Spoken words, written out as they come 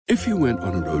If you went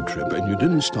on a road trip and you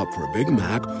didn't stop for a Big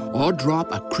Mac or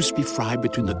drop a crispy fry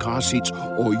between the car seats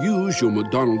or use your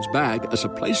McDonald's bag as a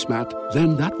placemat,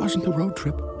 then that wasn't a road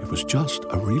trip. It was just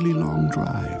a really long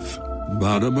drive.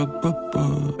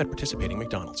 Ba-da-ba-ba-ba. At participating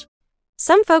McDonald's.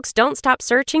 Some folks don't stop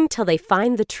searching till they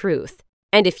find the truth.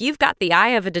 And if you've got the eye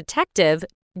of a detective,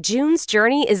 June's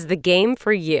Journey is the game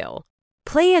for you.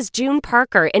 Play as June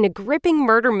Parker in a gripping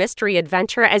murder mystery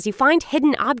adventure as you find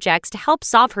hidden objects to help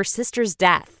solve her sister's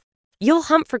death. You'll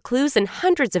hunt for clues in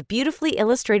hundreds of beautifully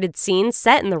illustrated scenes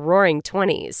set in the Roaring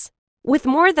 '20s. With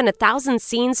more than 1,000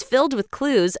 scenes filled with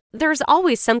clues, there's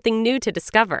always something new to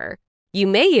discover. You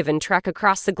may even trek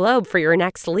across the globe for your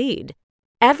next lead.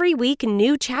 Every week,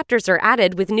 new chapters are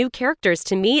added with new characters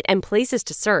to meet and places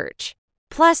to search.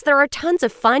 Plus, there are tons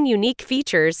of fun, unique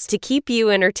features to keep you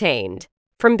entertained.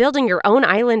 From building your own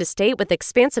island estate with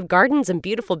expansive gardens and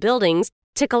beautiful buildings,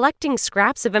 to collecting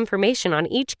scraps of information on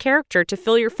each character to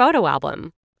fill your photo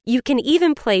album. You can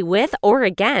even play with or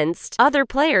against other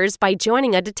players by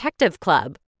joining a detective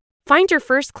club. Find your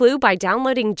first clue by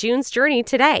downloading June's Journey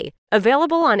today.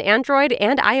 Available on Android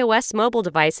and iOS mobile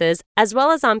devices, as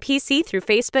well as on PC through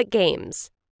Facebook Games.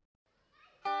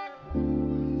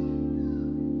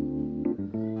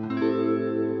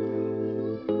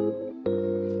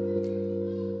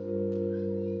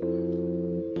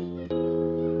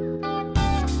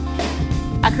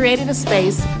 I created a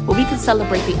space where we can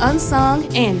celebrate the unsung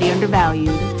and the undervalued.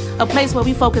 A place where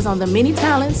we focus on the many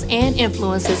talents and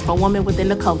influences for women within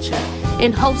the culture,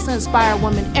 in hopes to inspire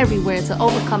women everywhere to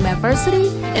overcome adversity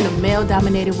in a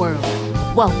male-dominated world.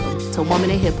 Welcome to Woman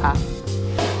in Hip Hop.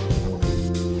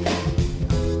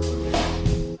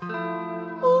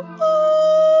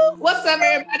 What's up,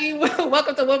 everybody?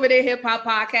 Welcome to Woman in Hip Hop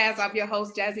Podcast. I'm your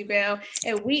host, Jazzy Bell,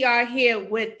 and we are here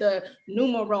with the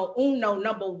numero uno,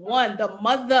 number one, the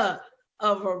mother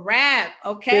of a rap.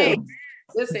 Okay. True.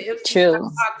 Listen, if Sha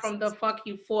Rock from the Fuck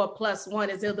You 4+1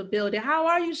 is in the building. How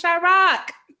are you, Sha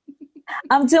Rock?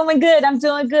 I'm doing good.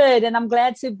 And I'm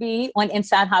glad to be on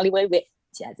Inside Hollywood with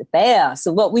Jazzy Bell.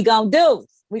 So what we gonna do?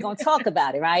 We're gonna talk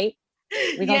about it, right?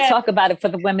 We're gonna talk about it for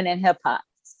the women in hip hop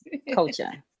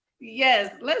culture.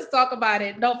 Yes, let's talk about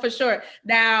it. No, for sure.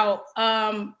 Now,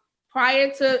 prior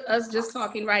to us just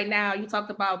talking right now, you talked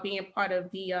about being part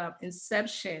of the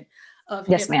inception of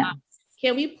hip hop. Yes, ma'am.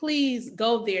 Can we please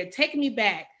go there? Take me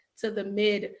back to the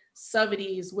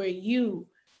mid-'70s where you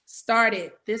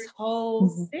started this whole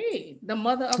thing, the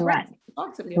mother of rap.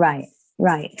 Talk to me about it.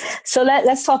 Right. So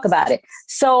let's talk about it.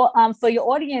 So for your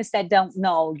audience that don't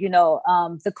know,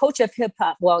 the culture of hip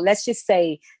hop, well, let's just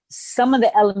say some of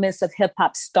the elements of hip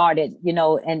hop started,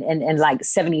 in like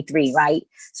 73, right?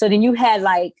 So then you had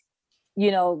like,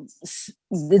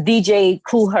 the DJ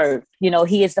Kool Herc,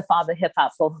 he is the father of hip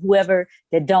hop. For whoever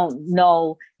that don't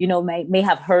know, may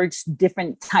have heard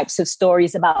different types of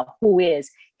stories about who is.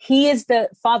 He is the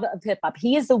father of hip hop.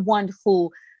 He is the one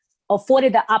who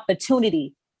afforded the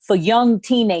opportunity for young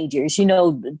teenagers,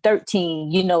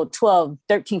 13, 12,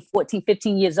 13, 14,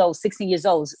 15 years old, 16 years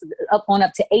old, up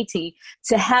to 18,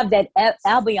 to have that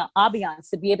ambiance,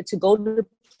 to be able to go to the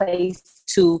place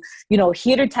to,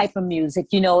 hear the type of music,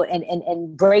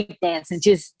 and break dance and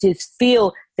just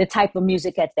feel the type of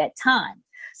music at that time.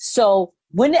 So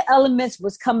when the elements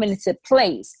was coming into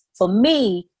place, for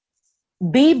me,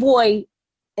 B-boy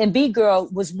and B-girl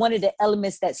was one of the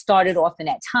elements that started off in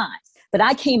that time. But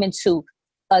I came into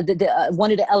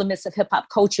one of the elements of hip hop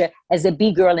culture as a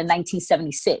B-girl in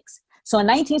 1976. So in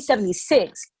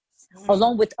 1976,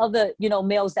 along with other,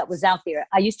 males that was out there,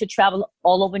 I used to travel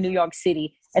all over New York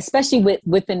City, especially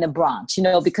within the Bronx,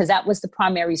 because that was the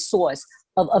primary source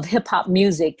of hip hop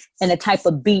music and the type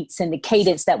of beats and the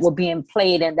cadence that were being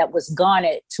played and that was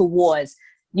garnered towards,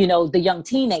 the young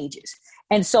teenagers.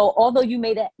 And so although you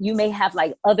may have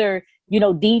like other,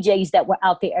 DJs that were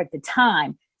out there at the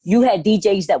time, you had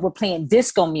DJs that were playing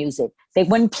disco music. They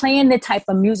weren't playing the type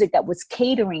of music that was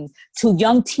catering to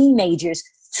young teenagers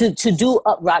to do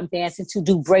up rock dancing, to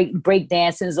do break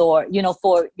dances, or,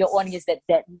 for your audience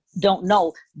that don't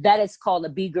know, that is called a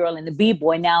B-girl and a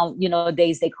B-boy. Now,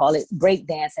 nowadays they call it break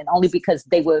dancing, only because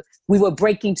we were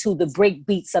breaking to the break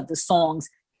beats of the songs,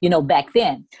 back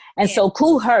then. And so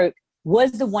Kool Herc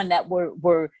was the one that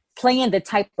were playing the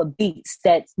type of beats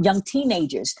that young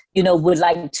teenagers, would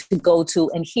like to go to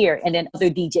and hear. And then other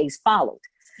DJs followed.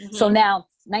 Mm-hmm. So now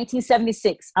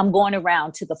 1976, I'm going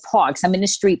around to the parks. I'm in the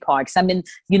street parks. I'm in,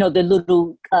 the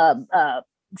little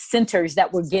centers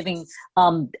that were giving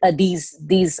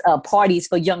these parties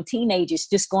for young teenagers,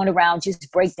 just going around,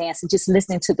 just breakdancing, just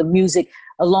listening to the music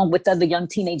along with other young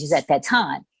teenagers at that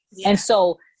time. Yeah. And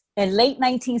so in late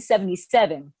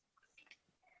 1977,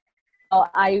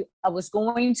 I was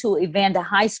going to Evander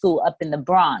High School up in the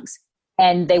Bronx,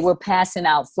 and they were passing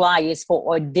out flyers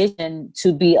for audition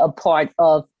to be a part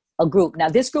of a group. Now,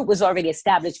 this group was already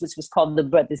established, which was called the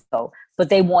Brothers Go, but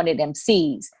they wanted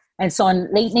MCs. And so in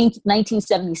late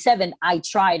 1977, I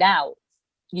tried out,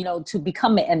 to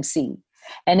become an MC.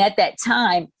 And at that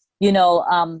time,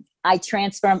 I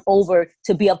transferred over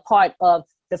to be a part of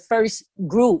the first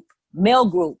group, male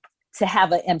group, to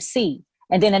have an MC.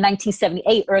 And then in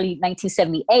 1978, early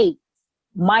 1978,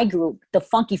 my group, the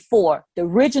Funky Four, the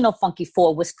original Funky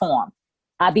Four, was formed.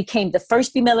 I became the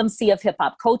first female MC of hip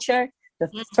hop culture, the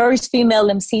first female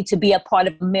MC to be a part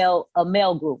of a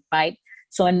male group, right?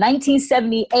 So in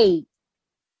 1978,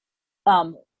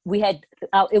 we had,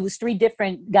 it was three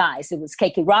different guys. It was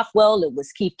KK Rockwell, it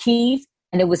was Keith Keith,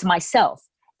 and it was myself.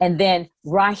 And then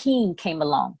Raheem came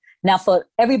along. Now, for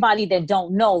everybody that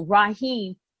don't know,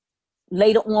 Raheem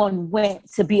later on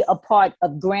went to be a part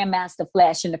of Grandmaster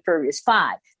Flash and the Furious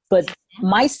Five. But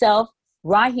myself,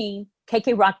 Raheem,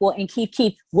 KK Rockwell, and Keith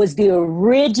Keith was the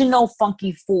original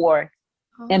Funky Four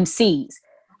MCs.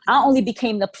 I only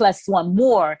became the plus one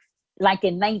more like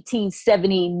in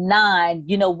 1979,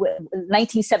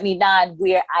 1979,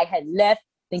 where I had left,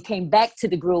 then came back to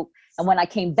the group. And when I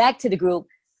came back to the group,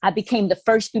 I became the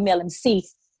first female MC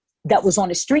that was on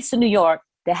the streets of New York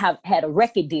that had a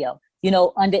record deal,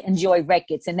 under Enjoy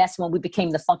Records. And that's when we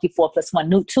became the Funky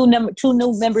 4+1. Two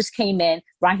new members came in.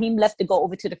 Raheem left to go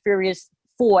over to the Furious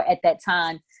 4 at that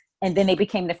time. And then they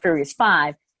became the Furious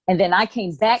 5. And then I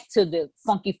came back to the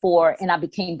Funky 4 and I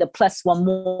became the plus one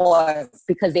more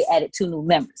because they added two new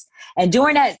members. And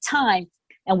during that time,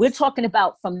 and we're talking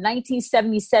about from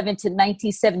 1977 to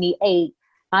 1978,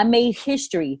 I made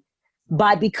history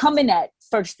by becoming that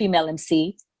first female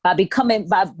MC, by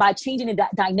changing the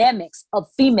dynamics of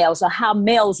females, or how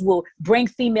males will bring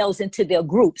females into their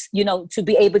groups, to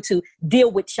be able to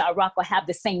deal with Sha Rock or have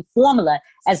the same formula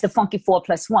as the Funky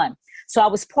 4+1. So I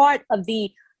was part of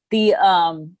the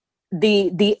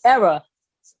era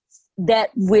that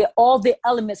where all the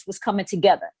elements was coming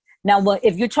together. Now,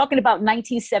 if you're talking about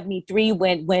 1973,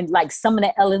 when like some of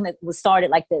the elements was started,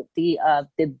 like the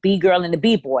B girl and the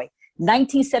B boy,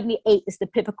 1978 is the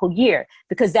pivotal year,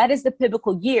 because that is the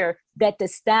pivotal year that the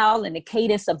style and the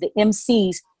cadence of the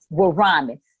MCs were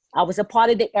rhyming. I was a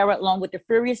part of the era along with the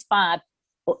Furious 5,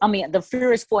 the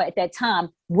Furious 4 at that time,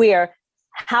 where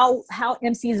how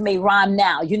MCs may rhyme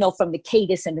now, from the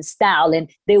cadence and the style. And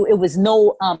it was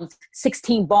no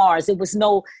 16 bars. It was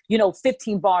no,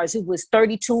 15 bars. It was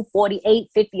 32, 48,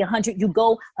 50, 100. You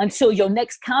go until your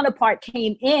next counterpart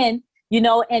came in,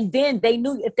 and then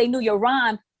if they knew your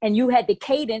rhyme and you had the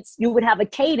cadence, you would have a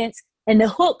cadence and the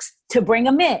hooks to bring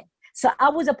them in. So I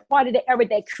was a part of the era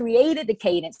that created the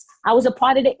cadence. I was a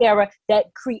part of the era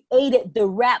that created the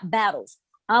rap battles.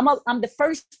 I'm the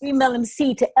first female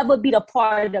MC to ever be a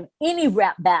part of any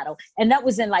rap battle. And that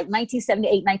was in like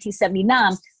 1978,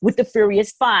 1979 with the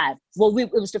Furious 5. Well,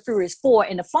 it was the Furious 4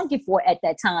 and the Funky 4 at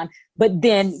that time. But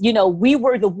then, we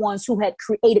were the ones who had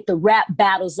created the rap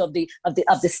battles of the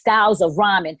styles of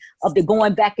rhyming, of the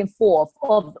going back and forth,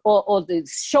 or the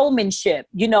showmanship,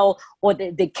 or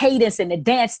the cadence and the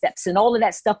dance steps and all of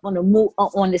that stuff on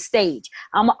the stage.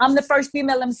 I'm the first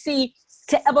female MC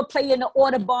to ever play in the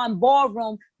Audubon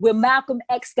Ballroom, where Malcolm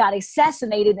X got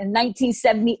assassinated in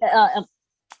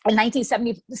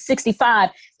 1965.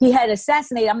 He had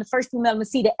assassinated. I'm the first female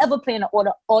MC to ever play in the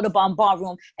Audubon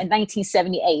Ballroom in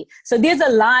 1978. So there's a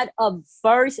lot of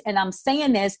firsts, and I'm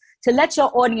saying this to let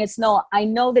your audience know. I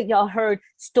know that y'all heard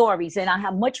stories, and I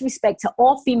have much respect to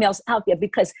all females out there,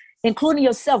 because including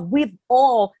yourself, we've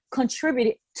all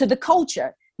contributed to the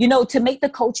culture, to make the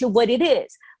culture what it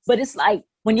is. But it's like,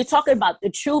 when you're talking about the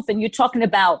truth and you're talking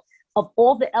about of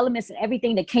all the elements and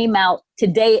everything that came out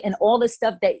today and all the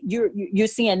stuff that you're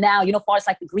seeing now, far as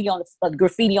like the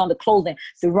graffiti on the clothing,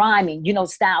 the rhyming,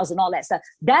 styles and all that stuff.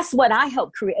 That's what I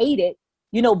helped create it,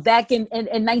 back in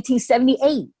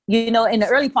 1978, in the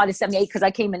early part of 78, because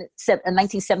I came in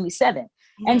 1977.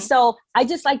 Mm-hmm. And so I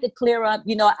just like to clear up,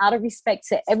 out of respect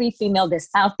to every female that's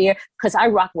out there, because I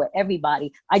rock with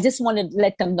everybody. I just want to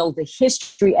let them know the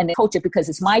history and the culture, because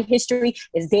it's my history,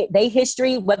 it's their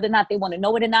history, whether or not they want to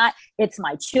know it or not. It's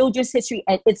my children's history,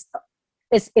 and it's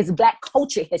Black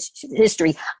culture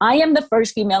history. I am the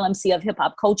first female MC of hip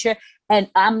hop culture, and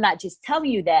I'm not just telling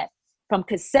you that. From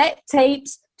cassette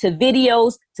tapes to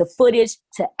videos to footage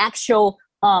to actual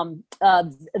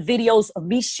videos of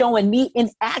me showing me in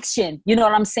action. You know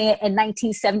what I'm saying? In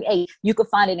 1978, you could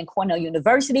find it in Cornell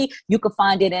University. You could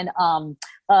find it in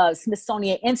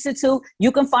Smithsonian Institute.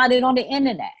 You can find it on the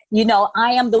internet. You know,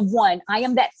 I am the one. I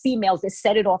am that female that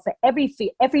set it off for every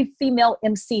female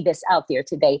MC that's out there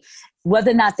today,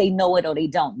 whether or not they know it or they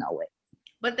don't know it.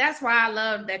 But that's why I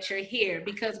love that you're here,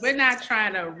 because we're not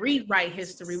trying to rewrite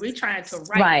history. We're trying to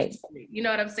write history. You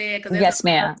know what I'm saying? Because there's yes,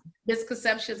 ma'am.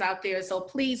 Misconceptions out there. So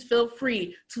please feel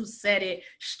free to set it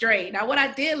straight. Now, what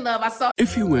I did love, I saw.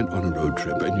 If you went on a road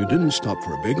trip and you didn't stop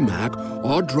for a Big Mac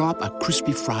or drop a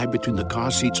crispy fry between the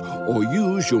car seats or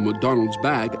use your McDonald's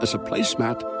bag as a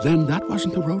placemat, then that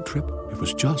wasn't a road trip. It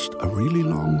was just a really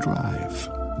long drive.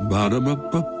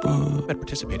 Ba-da-ba-ba-ba. At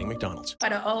participating McDonald's.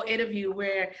 At an old interview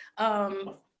where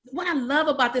what I love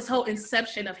about this whole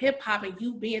inception of hip hop and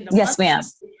you being the yes, ma'am.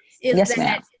 is yes,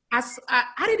 that ma'am.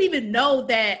 I didn't even know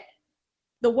that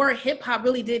the word hip hop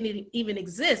really didn't even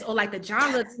exist, or like the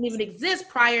genre didn't even exist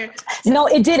prior. No,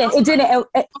 it didn't. It didn't.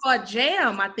 Or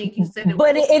jam, I think you said it.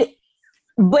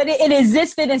 But it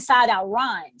existed inside our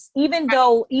rhymes, even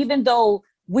though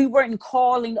we weren't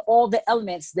calling all the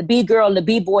elements, the B-girl, the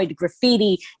B-boy, the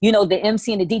graffiti, you know, the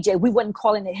MC and the DJ, we weren't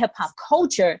calling it hip-hop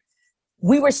culture.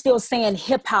 We were still saying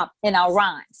hip-hop in our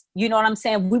rhymes. You know what I'm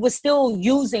saying? We were still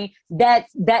using that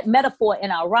metaphor in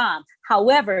our rhyme.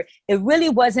 However, it really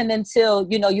wasn't until,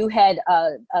 you know, you had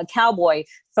a Cowboy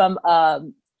from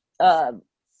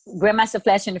Grandmaster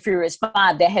Flash and the Furious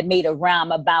 5 that had made a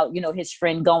rhyme about, you know, his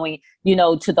friend going, you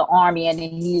know, to the army, and then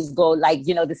he's go like,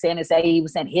 you know, the saying say he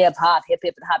was saying hip hop, hip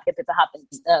hop,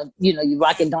 and you know, you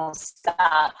rock and don't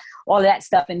stop, all of that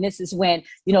stuff. And this is when,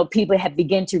 you know, people have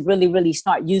begun to really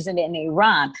start using it in a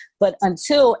rhyme. But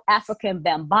until African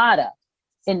Bambaataa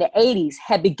in the 80s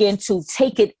had begun to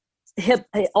take it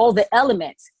all the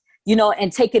elements, you know,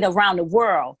 and take it around the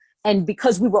world. And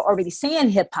because we were already saying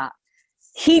hip hop,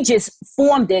 he just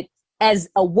formed it as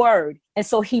a word. And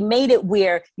so he made it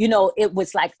where, you know, it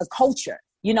was like a culture,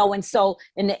 you know. And so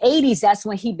in the 80s, that's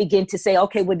when he began to say,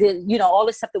 okay, well, you know, all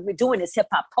the stuff that we're doing is hip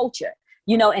hop culture,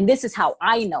 you know, and this is how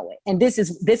I know it. And this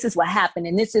is what happened.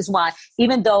 And this is why,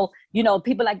 even though, you know,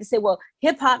 people like to say, well,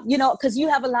 hip hop, you know, because you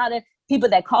have a lot of people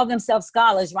that call themselves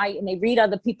scholars, right? And they read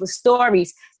other people's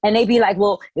stories and they be like,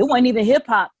 well, it wasn't even hip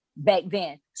hop back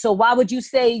then. So why would you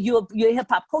say you're hip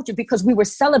hop culture? Because we were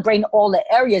celebrating all the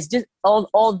areas, just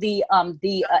all the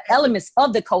elements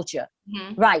of the culture,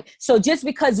 right? So just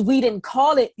because we didn't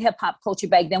call it hip hop culture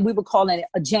back then, we were calling it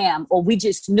a jam, or we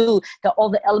just knew that all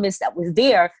the elements that was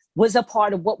there was a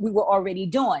part of what we were already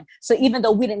doing. So even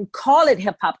though we didn't call it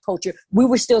hip hop culture, we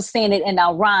were still saying it in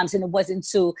our rhymes, and it wasn't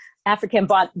until African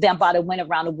Bambaataa went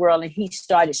around the world and he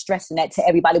started stressing that to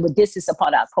everybody. Well, this is a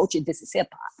part of our culture. This is hip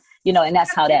hop. You know, and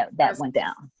that's how that went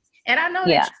down. And I know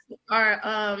that you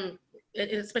are,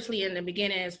 especially in the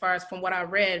beginning, as far as from what I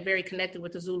read, very connected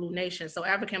with the Zulu Nation. So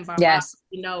African Bambaataa,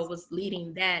 you know, was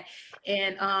leading that.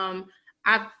 And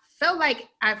I felt like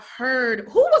I've heard,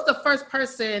 who was the first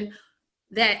person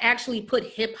that actually put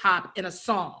hip hop in a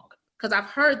song? Because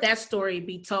I've heard that story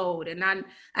be told, and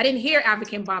I didn't hear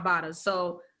African Bambaataa.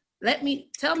 So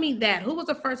tell me that. Who was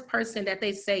the first person that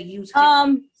they say used hip hop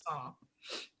in a song?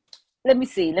 Let me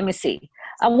see.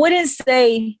 I wouldn't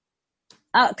say,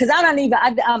 because I don't even,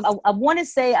 I want to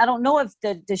say, I don't know if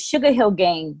the Sugar Hill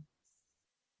Gang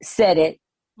said it,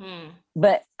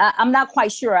 but I'm not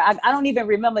quite sure. I don't even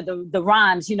remember the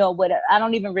rhymes, you know, I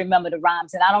don't even remember the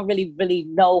rhymes, and I don't really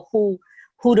know who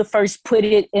the first put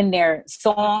it in their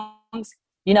songs.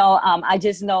 You know, I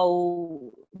just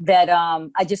know that,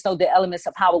 I just know the elements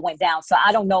of how it went down. So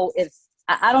I don't know if,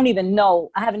 I don't even know.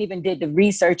 I haven't even did the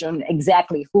research on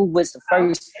exactly who was the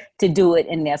first to do it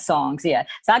in their songs. Yeah.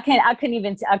 So I couldn't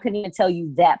even tell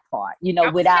you that part, you know,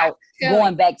 without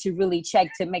going back to really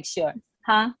check to make sure.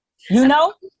 Huh? You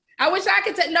know? I wish I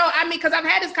could no, I mean, because I've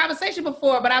had this conversation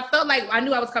before, but I felt like I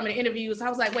knew I was coming to interviews. I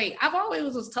was like, wait, I've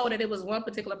always was told that it was one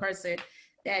particular person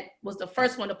that was the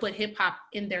first one to put hip hop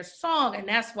in their song. And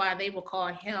that's why they will call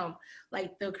him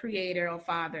like the creator or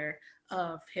father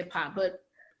of hip hop. But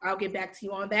I'll get back to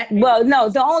you on that. Well, no,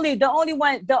 the only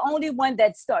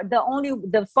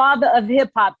father of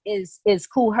hip hop is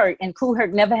Kool Herc, and Kool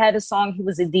Herc never had a song. He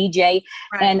was a DJ,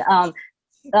 right. And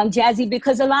Jazzy,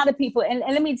 because a lot of people, and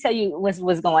let me tell you what's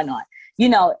going on. You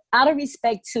know, out of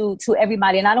respect to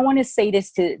everybody, and I don't want to say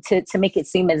this to make it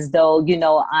seem as though, you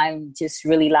know, I'm just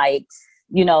really like,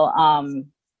 you know,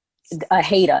 a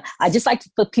hater. I just like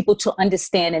for people to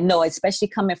understand and know, especially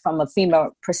coming from a female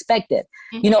perspective.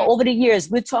 You know, over the years,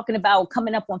 we're talking about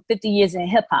coming up on 50 years in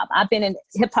hip hop. I've been in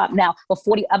hip hop now for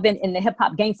 40. I've been in the hip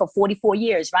hop game for 44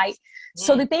 years, right?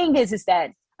 So the thing is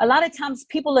that a lot of times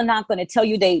people are not going to tell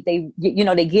you they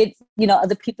get,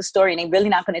 other people's story, and they really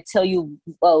not going to tell you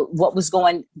what was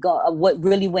what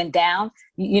really went down.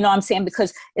 You know what I'm saying?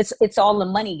 Because it's all a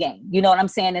money game. You know what I'm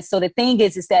saying? And so the thing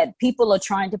is that people are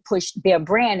trying to push their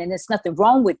brand, and there's nothing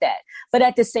wrong with that. But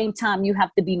at the same time, you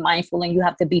have to be mindful and you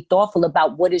have to be thoughtful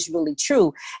about what is really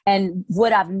true. And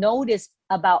what I've noticed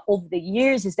about over the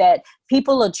years is that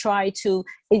people are trying to,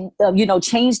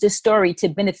 change the story to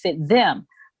benefit them.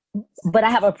 But I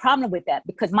have a problem with that,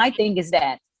 because my thing is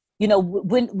that,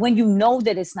 when you know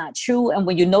that it's not true, and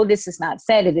when you know this is not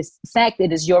fact,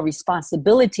 it is your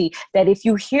responsibility that if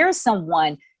you hear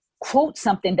someone quote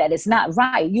something that is not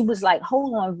right, you was like,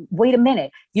 hold on, wait a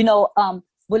minute, well,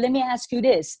 let me ask you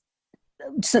this.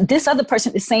 So this other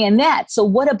person is saying that. So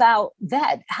what about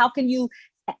that? How can you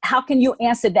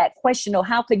answer that question, or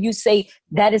how could you say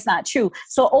that is not true?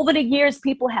 So over the years,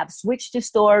 people have switched the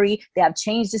story. They have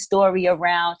changed the story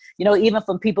around, even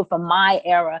from people from my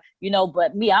era,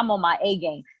 but me, I'm on my A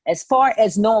game. As far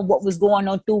as knowing what was going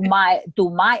on through my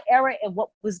era and what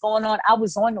was going on, I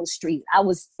was on those streets. I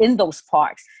was in those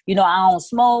parks. I don't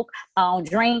smoke. I don't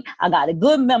drink. I got a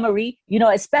good memory,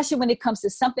 especially when it comes to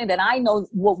something that I know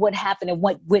what happened and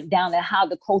what went down and how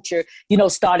the culture,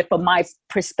 started from my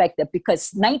perspective. Because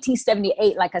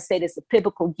 1978, like I said, is a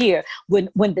pivotal year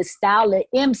when the style of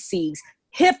MCs,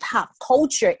 hip hop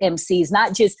culture MCs,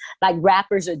 not just like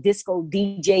rappers or disco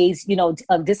DJs,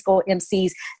 disco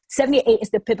MCs. 78 is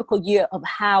the pivotal year of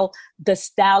how the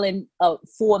styling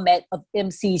format of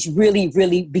MCs really,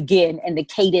 really begin, and the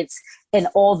cadence and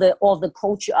all the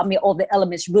culture. All the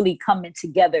elements really coming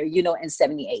together, in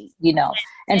 78,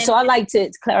 And so I like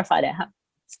to clarify that, huh?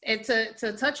 And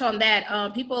to touch on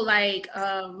that, people like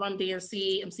Run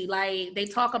DMC, MC Light, they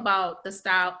talk about the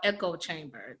style echo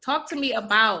chamber. Talk to me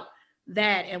about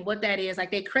that and what that is.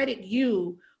 Like, they credit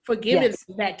you for giving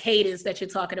that cadence that you're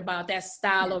talking about, that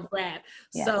style of rap.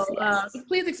 So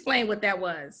please explain what that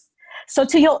was. So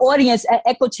to your audience, an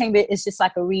echo chamber is just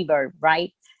like a reverb,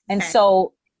 right? And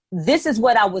so this is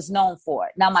what I was known for.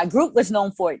 Now, my group was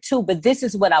known for it too, but this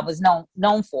is what I was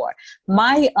known for.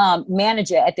 My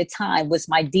manager at the time was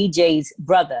my DJ's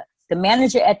brother. The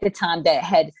manager at the time that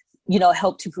had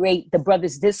helped to create the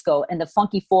Brothers Disco, and the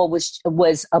Funky Four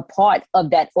was a part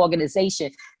of that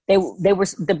organization.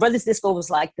 The Brothers Disco was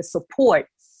like the support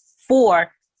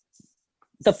for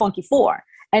the Funky Four.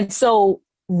 And so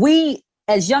we,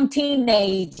 as young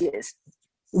teenagers,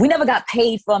 we never got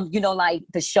paid from, like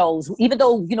the shows, even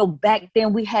though, back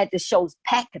then we had the shows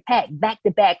pack to pack, back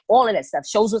to back, all of that stuff.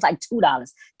 Shows was like $2,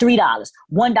 $3,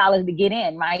 $1 to get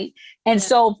in, right? And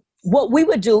so what we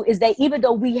would do is that even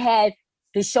though we had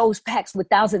the shows packed with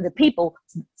thousands of people,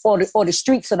 or the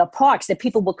streets or the parks that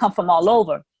people would come from all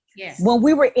over. Yes. When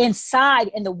we were inside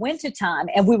in the wintertime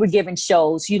and we were giving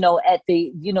shows, at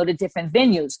the, the different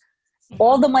venues,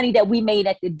 all the money that we made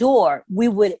at the door, we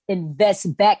would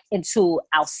invest back into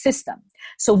our system.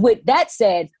 So with that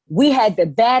said, we had the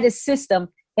baddest system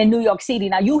in New York City.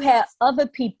 Now, you had other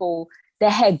people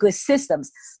that had good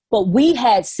systems, but we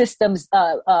had systems,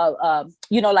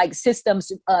 like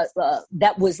systems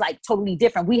that was like totally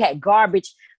different. We had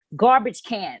garbage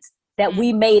cans that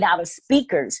we made out of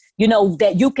speakers,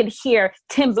 that you can hear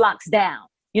 10 blocks down.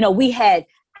 We had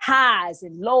highs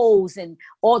and lows and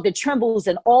all the trembles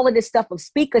and all of this stuff of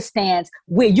speaker stands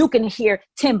where you can hear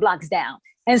 10 blocks down.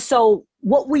 And so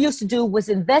what we used to do was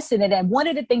invest in it. And one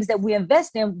of the things that we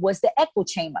invest in was the echo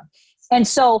chamber. And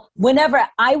so whenever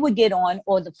I would get on,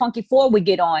 or the Funky Four would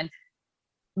get on,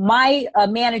 my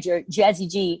manager, Jazzy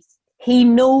G, he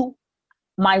knew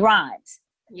my rhymes.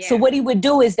 Yeah. So what he would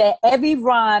do is that every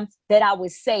rhyme that I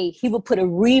would say, he would put a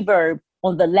reverb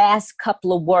on the last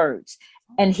couple of words.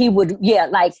 And he would,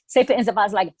 like, say for instance, if I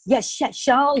was like, yes,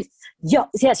 y'all,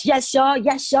 yes, y'all, yes,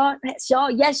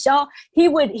 y'all, yes, y'all.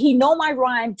 He know my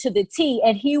rhyme to the T,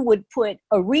 and he would put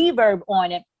a reverb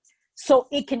on it so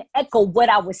it can echo what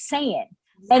I was saying.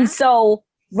 Yeah. And so,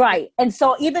 right. And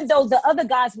so even though the other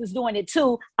guys was doing it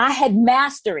too, I had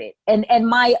mastered it. And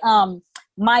my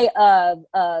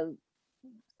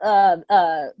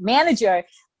manager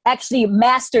actually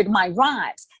mastered my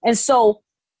rhymes. And so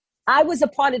I was a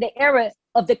part of the era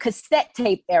of the cassette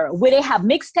tape era where they have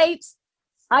mixtapes.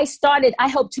 I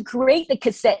helped to create the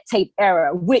cassette tape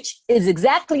era, which is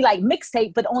exactly like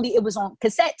mixtape, but only it was on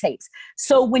cassette tapes.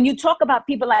 So when you talk about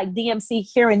people like DMC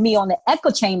hearing me on the echo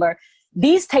chamber,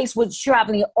 these tapes were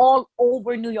traveling all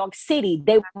over New York City.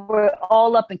 They were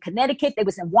all up in Connecticut. They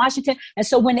was in Washington. And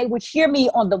so when they would hear me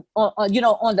on the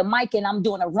mic and I'm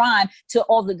doing a rhyme to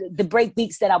all the break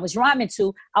beats that I was rhyming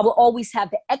to, I would always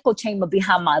have the echo chamber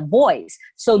behind my voice.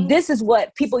 So this is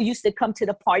what people used to come to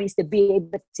the parties to be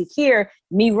able to hear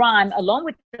me rhyme along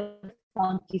with the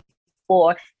Funky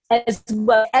Four as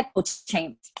well echo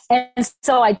chamber. And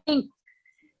so I think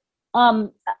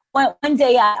one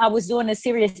day I was doing a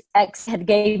Sirius X, had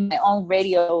gave my own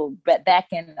radio back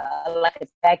in I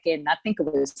think it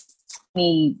was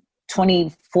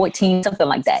 2014, something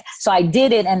like that. So I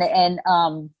did it, and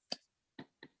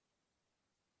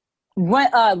when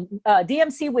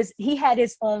DMC he had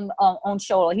his own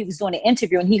show. He was doing an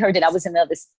interview, and he heard that I was in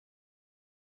another.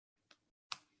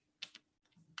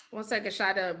 1 second,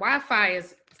 Sha. The Wi-Fi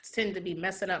is tend to be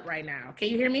messing up right now. Can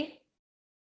you hear me?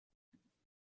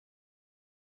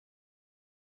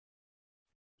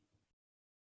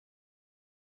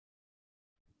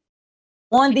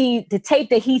 On the tape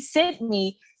that he sent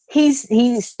me, he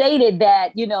stated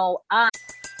that,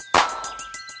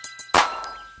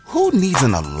 Who needs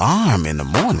an alarm in the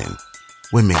morning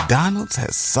when McDonald's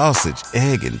has sausage,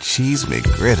 egg, and cheese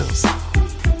McGriddles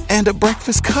and a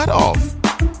breakfast cutoff?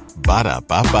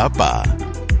 Ba-da-ba-ba-ba.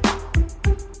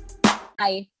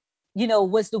 I,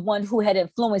 was the one who had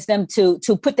influenced them to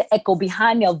put the echo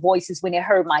behind their voices when they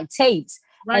heard my tapes.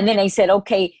 Right. And then they said,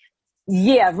 okay,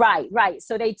 yeah, right.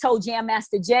 So they told Jam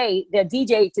Master Jay, their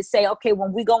DJ, to say, okay,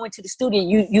 when we go into the studio,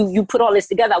 you put all this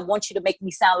together. I want you to make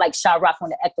me sound like Sha Rock on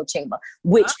the echo chamber,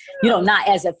 which, not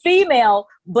as a female,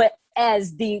 but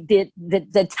as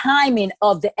the timing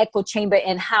of the echo chamber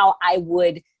and how I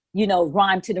would,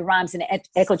 rhyme to the rhymes in the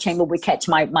echo chamber would catch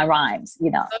my rhymes,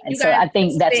 And so I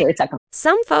think that's what it's like.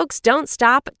 Some folks don't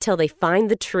stop till they find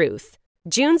the truth.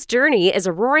 June's Journey is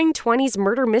a roaring 20s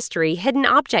murder mystery hidden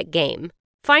object game.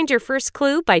 Find your first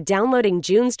clue by downloading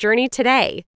June's Journey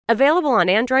today. Available on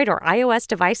Android or iOS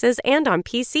devices and on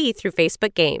PC through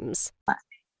Facebook Games.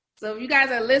 So if you guys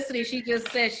are listening, she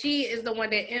just said she is the one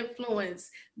that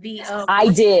influenced the I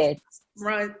did.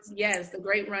 Run, yes, the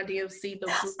great Run DMC.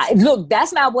 Look,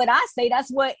 that's not what I say.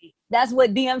 That's what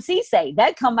DMC say.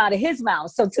 That come out of his mouth.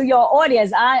 So to your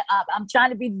audience, I'm trying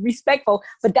to be respectful,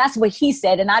 but that's what he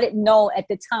said, and I didn't know at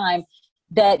the time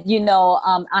that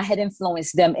I had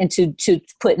influenced them into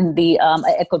putting the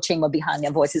echo chamber behind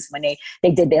their voices when they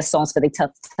did their songs for the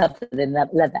Tougher Than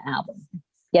Leather album.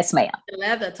 Yes, ma'am.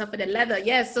 Tougher Than Leather.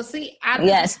 Yes. So see, I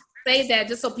just say that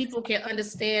just so people can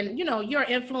understand, your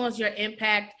influence, your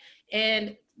impact,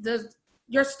 and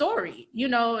your story,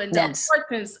 and the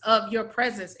importance of your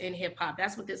presence in hip hop.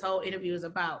 That's what this whole interview is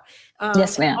about.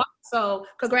 Yes, ma'am. So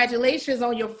congratulations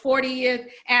on your 40th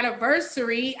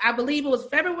anniversary. I believe it was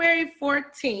February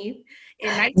 14th in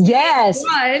 1981. Yes.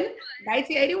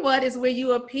 1981 is when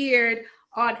you appeared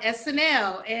on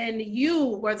SNL, and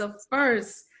you were the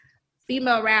first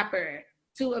female rapper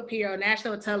to appear on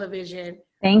national television.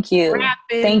 Thank you.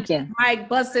 Rapping, thank you. Mike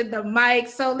busted the mic.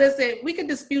 So listen, we can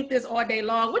dispute this all day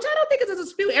long, which I don't think is a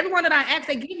dispute. Everyone that I ask,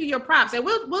 they give you your props, and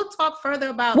we'll talk further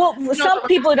about. Well, some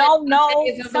people don't know.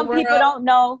 Some people don't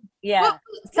know. Yeah.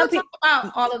 We'll talk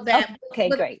about all of that. Okay,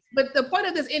 great. But the point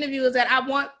of this interview is that I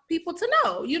want people to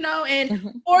know,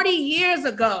 and 40 years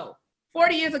ago,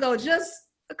 just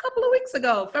a couple of weeks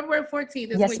ago, February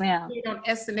 14th is when you appeared on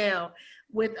SNL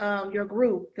with your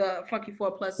group, the Funky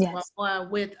 4+1,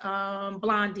 with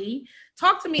Blondie.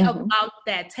 Talk to me about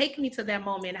that. Take me to that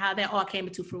moment, how that all came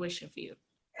into fruition for you.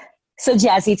 So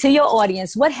Jazzy, to your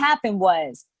audience, what happened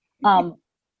was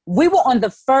we were on the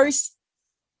first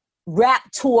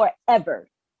rap tour ever.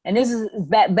 And this is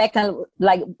back in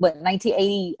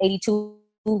 1980, 82,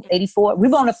 84. We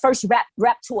were on the first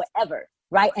rap tour ever,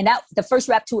 right? And the first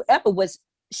rap tour ever was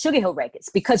Sugar Hill Records,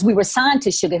 because we were signed to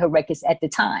Sugar Hill Records at the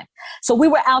time. So we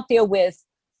were out there with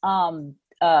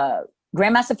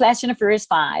Grandmaster Flash and the Furious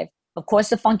 5, of course,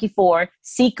 the Funky Four,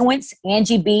 Sequence,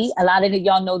 Angie B. A lot of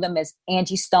y'all know them as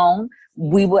Angie Stone.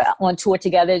 We were on tour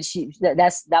together.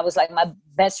 That was like my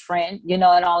best friend, and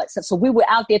all that stuff. So we were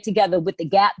out there together with the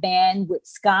Gap Band, with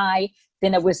Sky.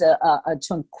 Then there was a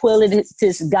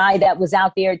Tranquilitous guy that was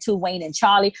out there too, Wayne and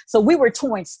Charlie. So we were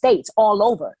touring states all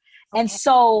over. And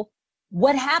so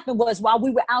what happened was, while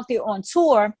we were out there on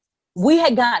tour, we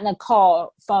had gotten a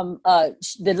call from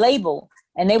the label,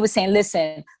 and they were saying,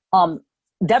 listen,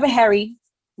 Deborah Harry,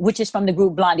 which is from the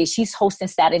group Blondie, she's hosting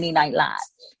Saturday Night Live,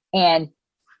 and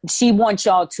she wants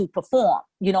y'all to perform,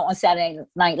 on Saturday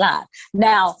Night Live.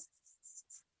 Now,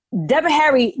 Deborah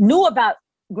Harry knew about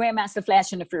Grandmaster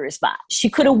Flash and the Furious 5. She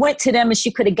could have went to them and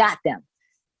she could have got them.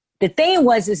 The thing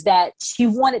is that she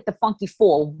wanted the Funky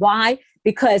Four. Why?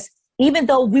 Because even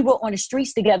though we were on the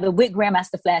streets together with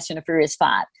Grandmaster Flash and the Furious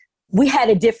Five, we had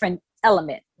a different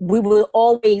element. We were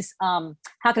always,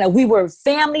 we were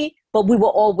family, but we were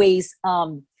always,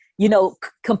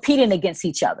 competing against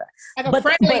each other. Like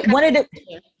but one of the,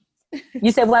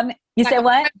 you said what? You said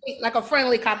what? Like a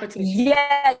friendly competition.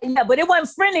 Yeah, but it wasn't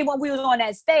friendly when we was on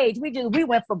that stage. We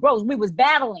went for bros. We was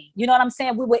battling. You know what I'm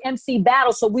saying? We would MC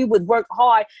battles, so we would work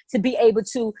hard to be able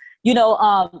to,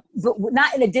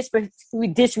 not in a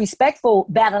disrespectful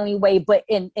battling way, but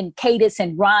in cadence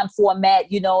and rhyme format,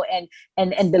 and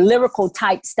the lyrical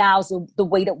type styles of the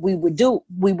way that we would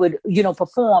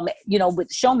perform,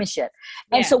 with showmanship.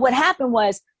 And so what happened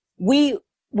was we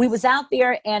was out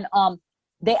there, and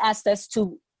they asked us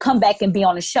to come back and be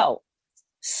on the show.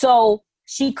 So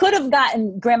she could have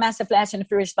gotten Grandmaster Flash and the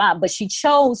Furious Five, but she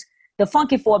chose the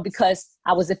Funky Four because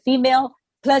I was a female.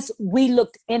 Plus, we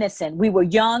looked innocent. We were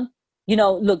young,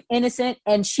 looked innocent.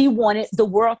 And she wanted the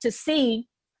world to see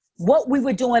what we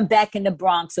were doing back in the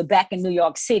Bronx or back in New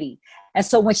York City. And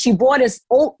so when she brought us,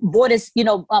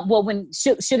 when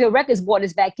Sugar Records brought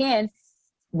us back in,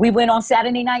 we went on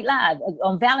Saturday Night Live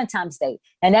on Valentine's Day.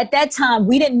 And at that time,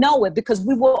 we didn't know it because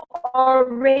we were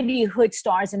already hood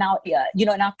stars in our, in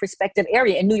our prospective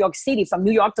area in New York City, from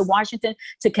New York to Washington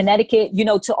to Connecticut,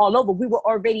 to all over. We were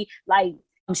already like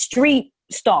street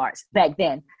stars back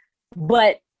then.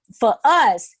 But for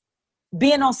us,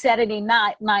 being on Saturday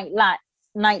Night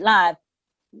Live,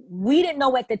 we didn't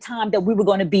know at the time that we were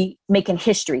going to be making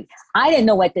history. I didn't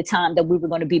know at the time that we were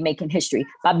going to be making history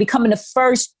by becoming the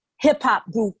first hip hop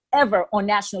group ever on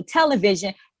national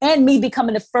television, and me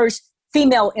becoming the first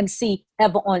female MC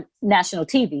ever on national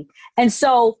TV. And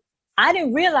so I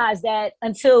didn't realize that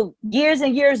until years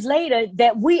and years later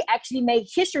that we actually made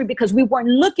history, because we weren't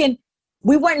looking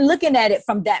at it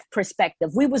from that perspective.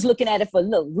 We was looking at it for,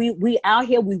 look, we out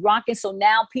here, we rocking. So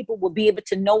now people will be able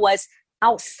to know us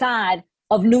outside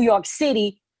of New York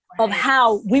City, of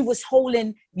how we was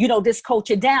holding, this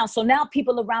culture down. So now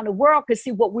people around the world could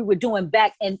see what we were doing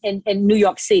back in New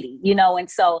York City,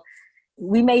 and so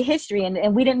we made history,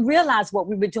 and we didn't realize what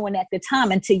we were doing at the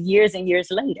time until years and years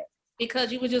later.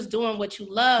 Because you were just doing what you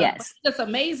love. Yes. It's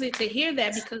amazing to hear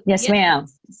that, because yes, ma'am.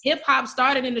 Hip hop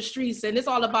started in the streets, and it's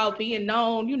all about being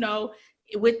known,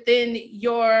 within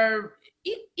your,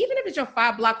 even if it's your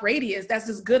 5-block radius, that's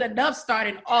just good enough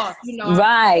starting off,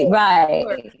 Right.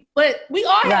 But we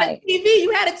all had a TV.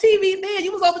 You had a TV then.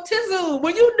 You was over Tizu.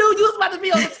 When you knew you was about to be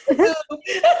on Tizu.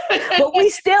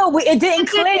 But it didn't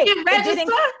click.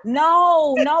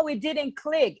 No, it didn't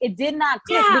click. It did not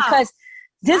click because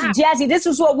Jazzy, this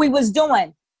is what we was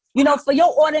doing. For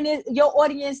your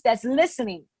audience that's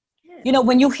listening.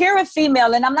 When you hear a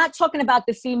female, and I'm not talking about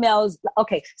the females.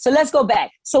 Okay, so let's go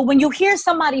back. So when you hear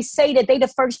somebody say that they the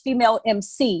first female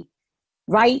MC,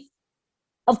 right?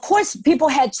 Of course, people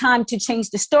had time to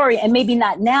change the story, and maybe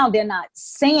not now. They're not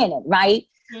saying it, right?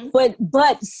 Mm-hmm.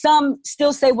 But some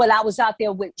still say, "Well, I was out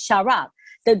there with Sha Rock."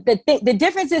 The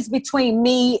differences between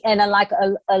me and a lot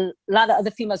of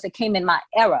other females that came in my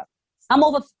era. I'm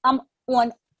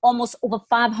on almost over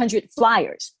 500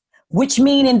 flyers, which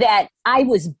meaning that I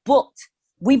was booked.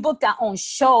 We booked our own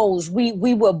shows. We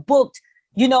were booked,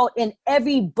 in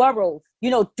every borough.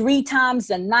 3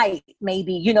 times a night,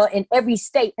 maybe, in every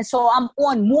state. And so I'm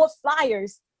on more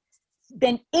flyers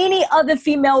than any other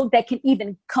female that can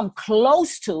even come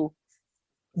close to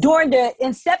during the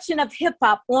inception of hip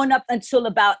hop on up until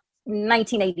about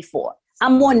 1984.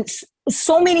 I'm on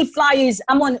so many flyers.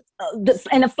 I'm on,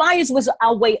 and the flyers was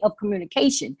our way of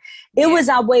communication. It was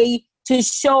our way to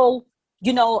show,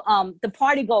 the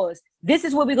party goers, this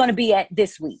is where we're going to be at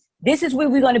this week. This is where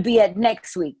we're going to be at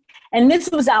next week. And this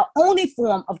was our only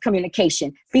form of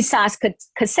communication besides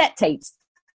cassette tapes.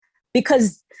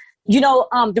 Because,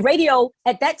 the radio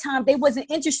at that time, they wasn't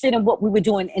interested in what we were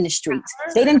doing in the streets.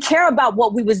 They didn't care about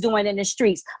what we was doing in the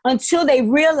streets until they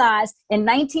realized in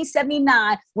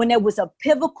 1979, when there was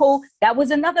that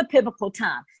was another pivotal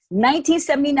time.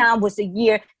 1979 was the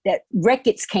year that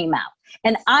records came out.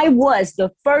 And I was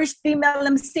the first female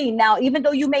MC. Now, even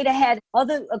though you may have had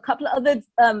a couple of other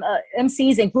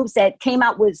MCs and groups that came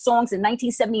out with songs in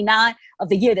 1979 of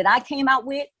the year that I came out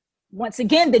with, once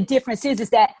again, the difference is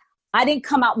that I didn't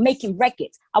come out making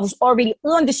records. I was already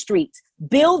on the streets,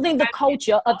 building the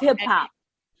culture of hip hop.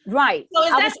 Right. So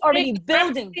I was already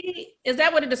building. Is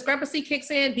that where the discrepancy kicks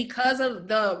in, because of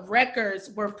the records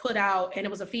were put out and it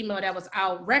was a female that was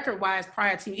out record wise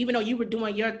prior to you, even though you were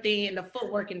doing your thing and the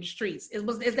footwork in the streets? Is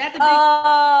that the thing?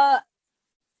 I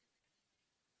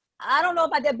don't know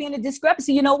about that being a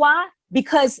discrepancy. You know why?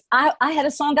 Because I had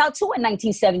a song out too in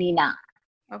 1979.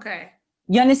 Okay.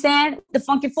 You understand? The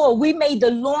Funky Four. We made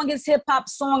the longest hip hop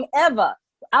song ever.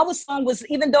 Our song was,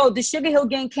 even though the Sugar Hill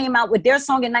Gang came out with their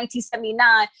song in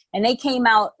 1979, and they came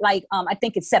out like, I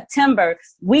think it's September,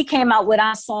 we came out with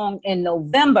our song in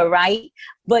November, right?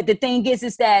 But the thing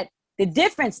is that the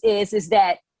difference is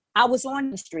that I was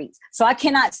on the streets. So I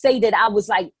cannot say that I was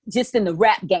like just in the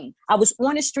rap game. I was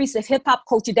on the streets of hip hop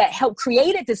culture that helped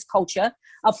created this culture,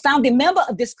 a founding member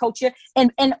of this culture,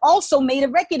 and also made a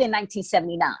record in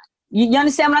 1979. You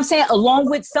understand what I'm saying? Along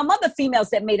with some other females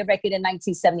that made a record in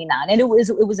 1979. And it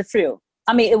was a few.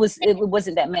 I mean, it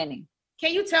wasn't that many.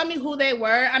 Can you tell me who they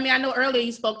were? I mean, I know earlier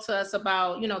you spoke to us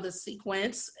about, the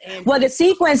sequence. Well, the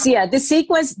sequence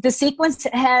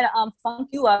had Funk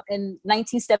You Up in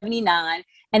 1979.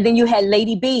 And then you had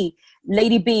Lady B.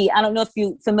 Lady B, I don't know if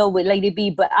you're familiar with Lady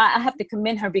B, but I have to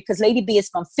commend her because Lady B is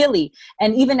from Philly.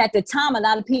 And even at the time, a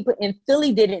lot of people in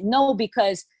Philly didn't know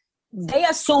because they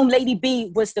assumed Lady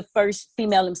B was the first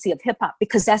female MC of hip hop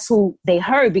because that's who they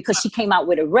heard because she came out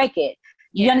with a record.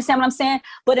 You understand what I'm saying?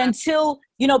 But until,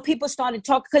 people started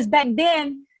talking, because back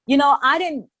then, I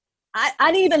didn't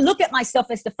even look at myself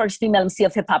as the first female MC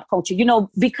of hip hop culture,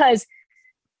 because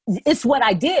it's what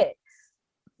I did.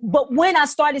 But when I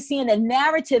started seeing the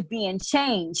narrative being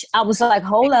changed, I was like,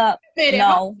 hold up.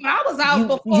 No, I was out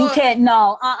before. You can't,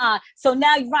 no, So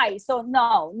now, right. So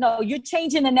no, you're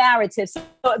changing the narrative. So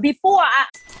before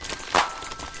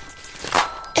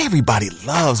Everybody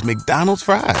loves McDonald's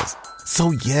fries.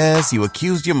 So yes, you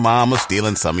accused your mom of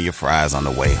stealing some of your fries on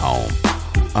the way home.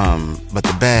 But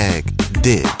the bag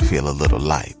did feel a little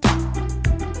light.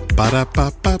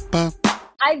 Ba-da-ba-ba-ba.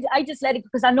 I just let it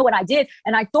because I know what I did.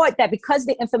 And I thought that because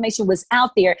the information was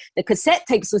out there, the cassette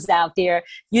tapes was out there,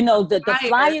 the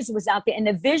flyers was out there and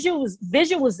the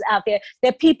visuals out there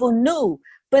that people knew.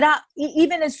 But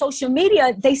even in social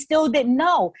media, they still didn't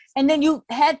know. And then you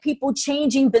had people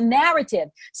changing the narrative.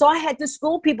 So I had to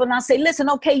school people and I say, listen,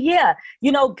 okay, yeah.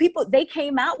 People, they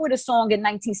came out with a song in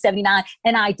 1979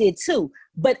 and I did too.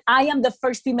 But I am the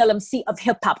first female MC of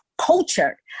hip hop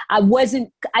culture. I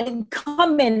didn't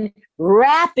come in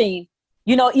rapping,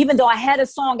 even though I had a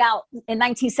song out in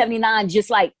 1979, just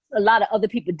like a lot of other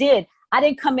people did. I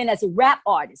didn't come in as a rap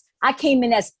artist. I came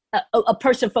in as a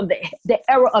person from the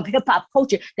era of hip hop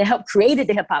culture that helped created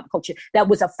the hip hop culture, that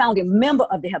was a founding member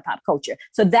of the hip hop culture.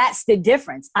 So that's the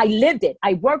difference. I lived it.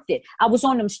 I worked it. I was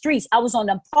on them streets. I was on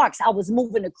them parks. I was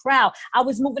moving the crowd. I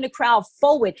was moving the crowd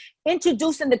forward,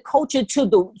 introducing the culture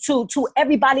to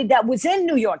everybody that was in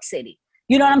New York City.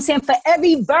 You know what I'm saying? For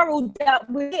every borough that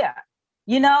was here,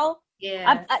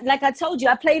 Yeah. Like I told you,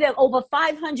 I played at over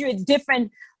 500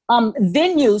 different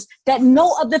venues that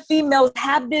no other females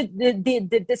have the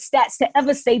stats to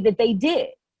ever say that they did,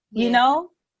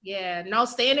 Yeah, no,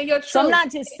 stand in your truth. So I'm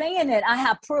not just saying it, I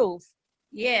have proof.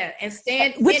 Yeah, and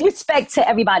stand with respect to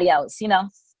everybody else, You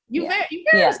very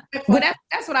respectful.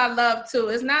 That's what I love too.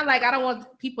 It's not like I don't want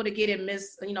people to get it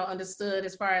understood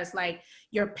as far as like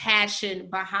your passion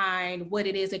behind what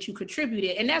it is that you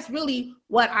contributed. And that's really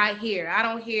what I hear. I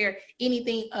don't hear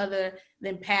anything other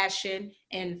than passion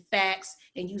and facts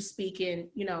and you speaking,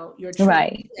 your truth.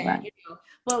 Right.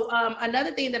 But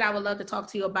another thing that I would love to talk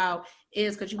to you about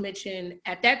is because you mentioned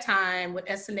at that time with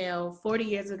SNL 40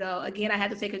 years ago, again, I had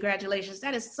to say congratulations.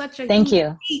 That is such a huge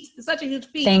feat. It's such a huge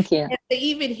feat. Thank you. And to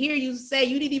even hear you say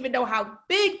you didn't even know how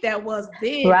big that was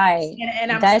then. Right. And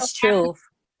that's true.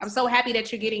 I'm so happy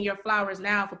that you're getting your flowers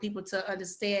now for people to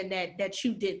understand that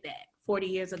you did that 40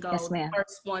 years ago. Yes, ma'am. The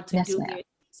first one to do it.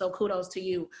 So kudos to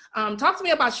you. Talk to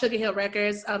me about Sugar Hill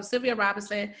Records. Sylvia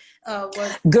Robinson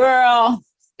was girl.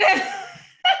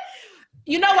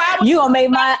 You know what? You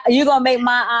gonna make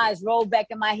my eyes roll back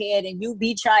in my head, and you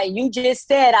be trying. You just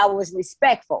said I was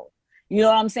respectful. You know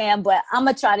what I'm saying? But I'm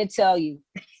gonna try to tell you.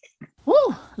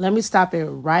 Woo! Let me stop it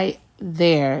right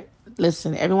there.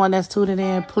 Listen, everyone that's tuning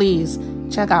in, please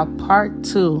check out part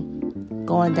 2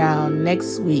 going down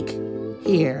next week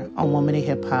here on Woman in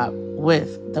Hip Hop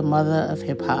with the mother of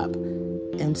hip hop,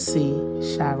 MC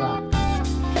Sha Rock.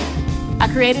 I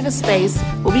created a space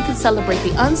where we can celebrate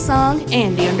the unsung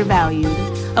and the undervalued,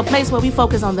 a place where we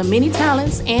focus on the many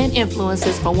talents and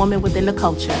influences for women within the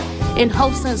culture, in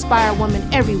hopes to inspire women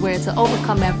everywhere to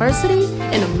overcome adversity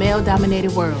in a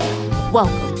male-dominated world.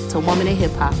 Welcome to Woman in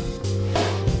Hip Hop.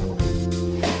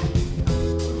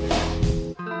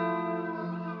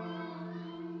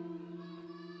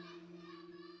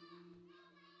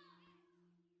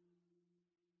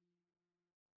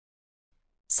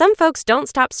 Some folks don't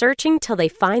stop searching till they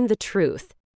find the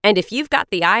truth. And if you've got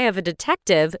the eye of a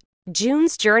detective,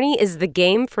 June's Journey is the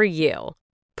game for you.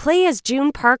 Play as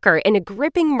June Parker in a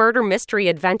gripping murder mystery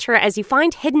adventure as you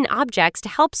find hidden objects to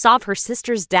help solve her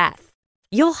sister's death.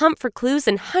 You'll hunt for clues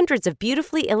in hundreds of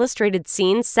beautifully illustrated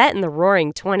scenes set in the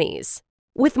Roaring '20s.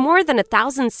 With more than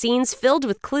 1,000 scenes filled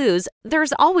with clues,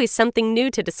 there's always something new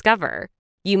to discover.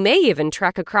 You may even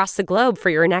trek across the globe for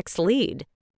your next lead.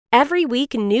 Every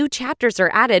week, new chapters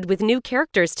are added with new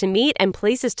characters to meet and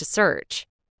places to search.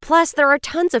 Plus, there are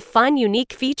tons of fun,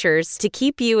 unique features to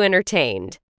keep you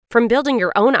entertained. From building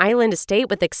your own island estate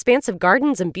with expansive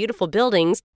gardens and beautiful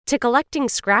buildings, to collecting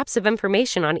scraps of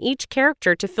information on each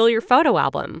character to fill your photo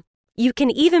album. You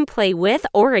can even play with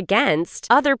or against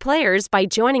other players by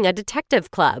joining a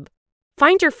detective club.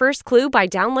 Find your first clue by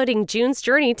downloading June's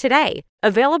Journey today.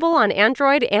 Available on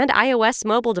Android and iOS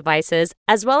mobile devices,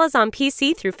 as well as on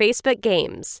PC through Facebook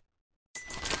Games.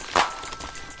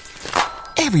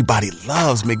 Everybody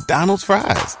loves McDonald's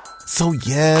fries. So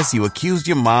yes, you accused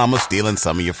your mom of stealing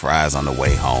some of your fries on the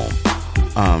way home.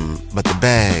 But the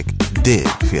bag did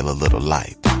feel a little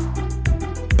light.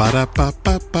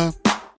 Ba-da-ba-ba-ba.